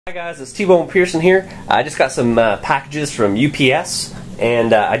Hi guys, it's T-Bone Pearson here. I just got some packages from UPS,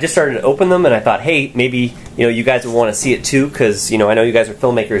 and I just started to open them, and I thought, hey, maybe you guys would want to see it too, because I know you guys are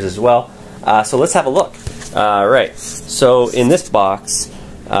filmmakers as well. So let's have a look. Right. So in this box,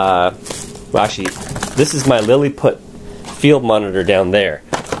 well, actually, this is my Lilliput field monitor down there.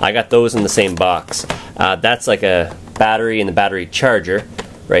 I got those in the same box. That's like a battery and the battery charger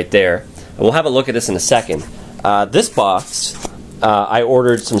right there. We'll have a look at this in a second. This box, I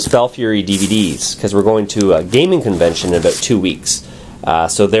ordered some Spellfury DVDs because we're going to a gaming convention in about 2 weeks.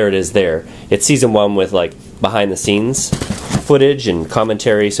 So there it is there. It's season 1 with like behind the scenes footage and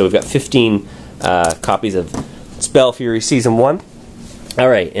commentary. So we've got 15 copies of Spellfury season 1.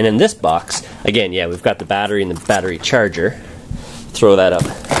 Alright, and in this box, again, yeah, we've got the battery and the battery charger. Throw that up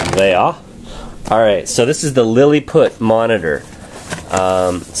there. Alright, so this is the Liliput monitor.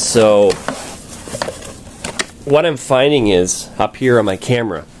 So what I'm finding is up here on my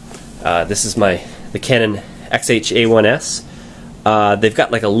camera, this is the Canon XHA1S. They've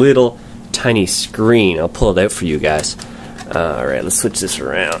got like a little tiny screen. I'll pull it out for you guys. Alright, let's switch this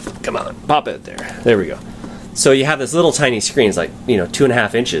around. Come on, pop it there. There we go. So you have this little tiny screen, it's like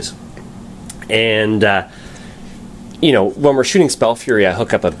 2.5 inches. And when we're shooting Spellfury, I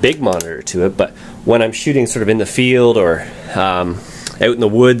hook up a big monitor to it, but when I'm shooting sort of in the field or out in the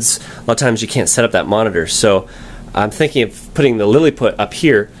woods, a lot of times you can't set up that monitor. So I'm thinking of putting the Liliput up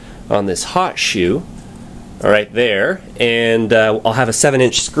here on this hot shoe, right there, and I'll have a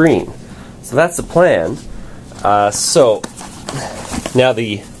 7-inch screen. So that's the plan. So now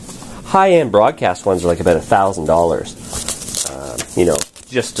the high-end broadcast ones are like about $1,000,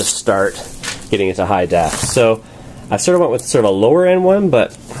 just to start getting into high def. So I sort of went with sort of a lower-end one,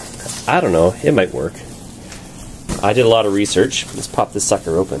 but I don't know, it might work. I did a lot of research. Let's pop this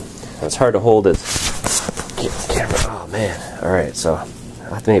sucker open. It's hard to hold it. Get the camera. Oh man. Alright, so I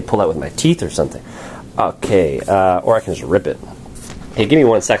have to maybe pull that with my teeth or something. Okay, or I can just rip it. Hey, give me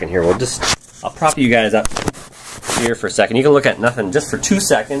 1 second here. I'll prop you guys up here for a second. You can look at nothing just for 2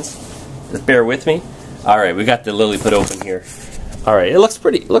 seconds. Just bear with me. Alright, we got the Liliput open here. Alright, it looks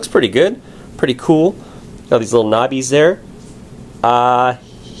pretty good. Pretty cool. Got these little knobbies there.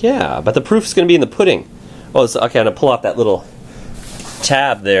 Yeah, but the proof's gonna be in the pudding. Oh, okay, I'm going to pull off that little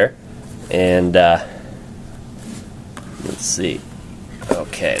tab there, and let's see.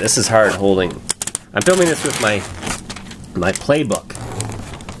 Okay, this is hard holding. I'm filming this with my playbook,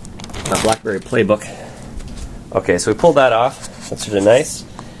 my BlackBerry playbook. Okay, so we pulled that off. That's sort of nice.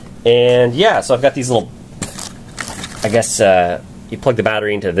 And yeah, so I've got these little, I guess you plug the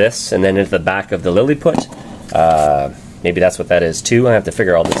battery into this and then into the back of the Liliput. Maybe that's what that is too. I have to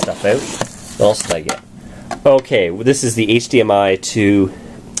figure all this stuff out. What else did I get? Okay, well, this is the HDMI to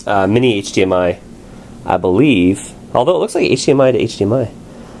mini HDMI, I believe. Although it looks like HDMI to HDMI.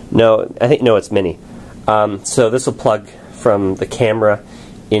 No, no, it's mini. So this will plug from the camera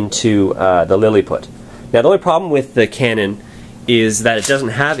into the Liliput. Now the only problem with the Canon is that it doesn't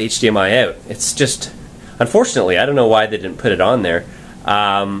have HDMI out. It's just, unfortunately, I don't know why they didn't put it on there.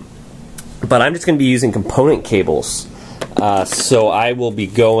 But I'm just going to be using component cables. So I will be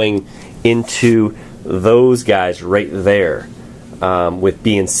going into those guys right there with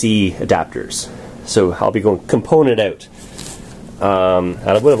B&C adapters. So I'll be going component out.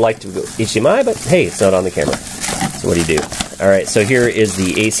 I would have liked to go HDMI, but hey, it's not on the camera. So what do you do? Alright, so here is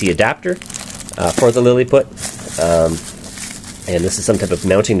the AC adapter for the Liliput. And this is some type of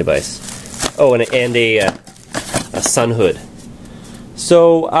mounting device. Oh, and a sun hood.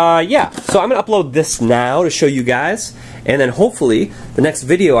 So yeah, so I'm going to upload this now to show you guys, and then hopefully the next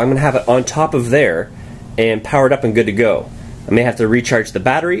video I'm going to have it on top of there and powered up and good to go. I may have to recharge the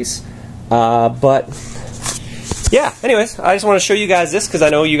batteries, but yeah, anyways, I just want to show you guys this because I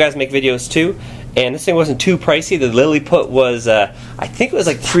know you guys make videos too, and this thing wasn't too pricey. The Liliput was, I think it was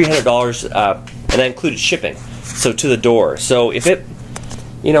like $300, and that included shipping, so to the door. So if it,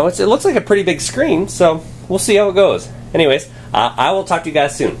 it looks like a pretty big screen, so we'll see how it goes. Anyways, I will talk to you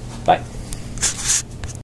guys soon. Bye.